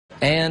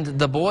And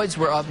the boys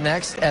were up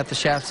next at the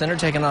Shaft Center,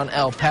 taking on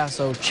El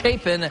Paso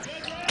Chapin.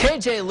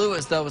 KJ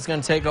Lewis, though, is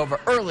going to take over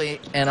early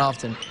and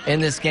often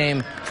in this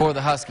game for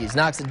the Huskies.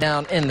 Knocks it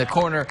down in the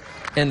corner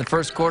in the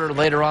first quarter.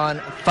 Later on,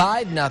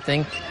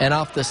 5-0. And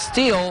off the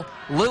steal,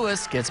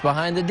 Lewis gets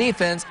behind the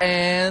defense,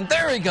 and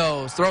there he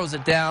goes. Throws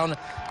it down.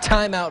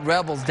 Timeout,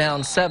 Rebels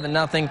down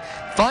 7-0.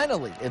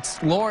 Finally,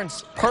 it's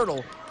Lawrence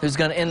Pirtle who's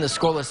going to end the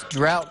scoreless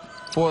drought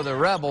for the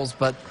Rebels,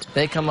 but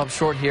they come up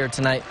short here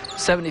tonight,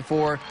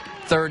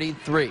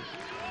 74-33.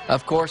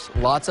 Of course,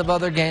 lots of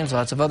other games,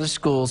 lots of other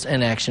schools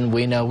in action.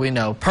 We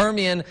know.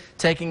 Permian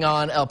taking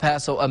on El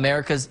Paso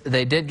Americas.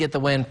 They did get the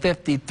win,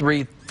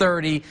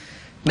 53-30.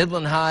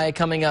 Midland High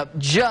coming up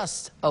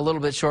just a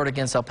little bit short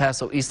against El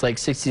Paso Eastlake,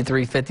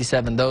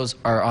 63-57. Those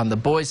are on the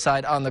boys'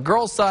 side. On the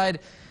girls' side,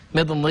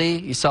 Midland Lee,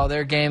 you saw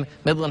their game.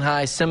 Midland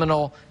High,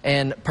 Seminole,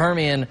 and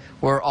Permian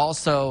were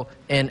also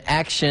in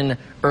action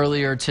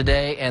earlier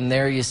today, and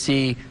there you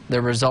see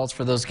the results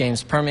for those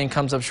games. Permian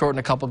comes up short in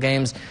a couple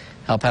games.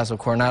 El Paso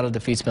Coronado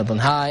defeats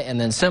Midland High,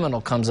 and then Seminole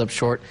comes up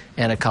short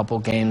in a couple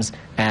games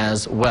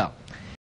as well.